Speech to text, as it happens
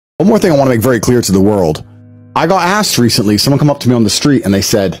One more thing I want to make very clear to the world. I got asked recently, someone come up to me on the street and they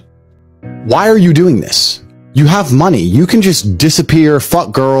said, why are you doing this? You have money. You can just disappear,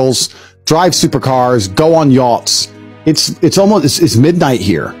 fuck girls, drive supercars, go on yachts. It's midnight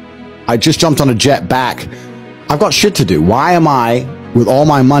here. I just jumped on a jet back. I've got shit to do. Why am I, with all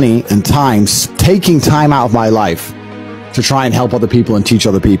my money and time, taking time out of my life to try and help other people and teach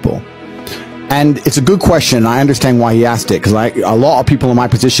other people? And it's a good question, and I understand why he asked it, because a lot of people in my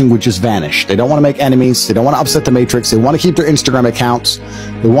position would just vanish. They don't want to make enemies. They don't want to upset the Matrix. They want to keep their Instagram accounts.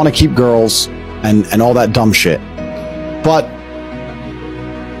 They want to keep girls and all that dumb shit. But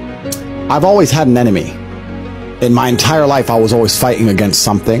I've always had an enemy. In my entire life, I was always fighting against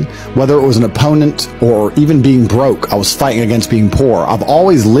something. Whether it was an opponent or even being broke, I was fighting against being poor. I've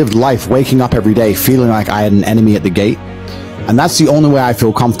always lived life waking up every day feeling like I had an enemy at the gate. And that's the only way I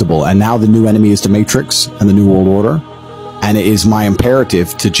feel comfortable. And now the new enemy is the Matrix and the New World Order. And it is my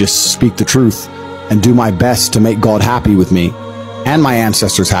imperative to just speak the truth and do my best to make God happy with me and my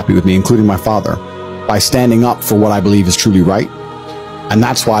ancestors happy with me, including my father, by standing up for what I believe is truly right. And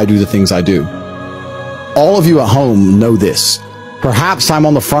that's why I do the things I do. All of you at home know this. Perhaps I'm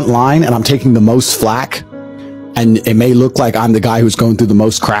on the front line and I'm taking the most flack, and it may look like I'm the guy who's going through the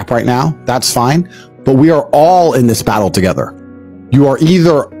most crap right now. That's fine. But we are all in this battle together. You are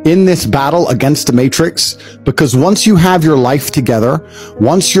either in this battle against the Matrix, because once you have your life together,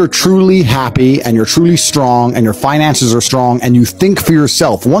 once you're truly happy and you're truly strong and your finances are strong and you think for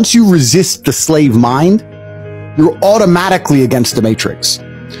yourself, once you resist the slave mind, you're automatically against the Matrix.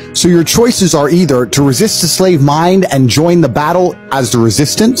 So your choices are either to resist the slave mind and join the battle as the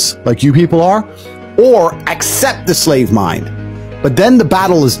resistance, like you people are, or accept the slave mind. But then the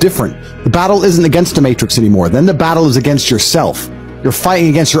battle is different. The battle isn't against the Matrix anymore. Then the battle is against yourself. You're fighting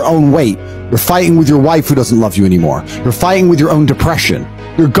against your own weight. You're fighting with your wife who doesn't love you anymore. You're fighting with your own depression.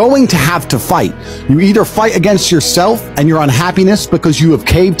 You're going to have to fight. You either fight against yourself and your unhappiness because you have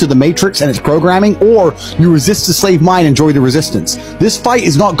caved to the Matrix and its programming, or you resist the slave mind and enjoy the resistance. This fight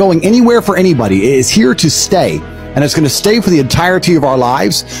is not going anywhere for anybody. It is here to stay, and it's going to stay for the entirety of our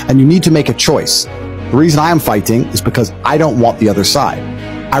lives, and you need to make a choice. The reason I am fighting is because I don't want the other side.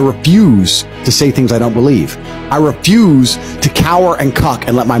 I refuse to say things I don't believe. I refuse to cower and cuck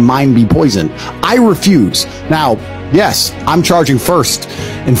and let my mind be poisoned. I refuse. Now, yes, I'm charging first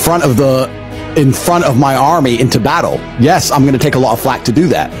in front of my army into battle. Yes, I'm going to take a lot of flack to do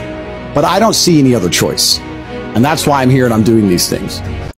that. But I don't see any other choice. And that's why I'm here and I'm doing these things.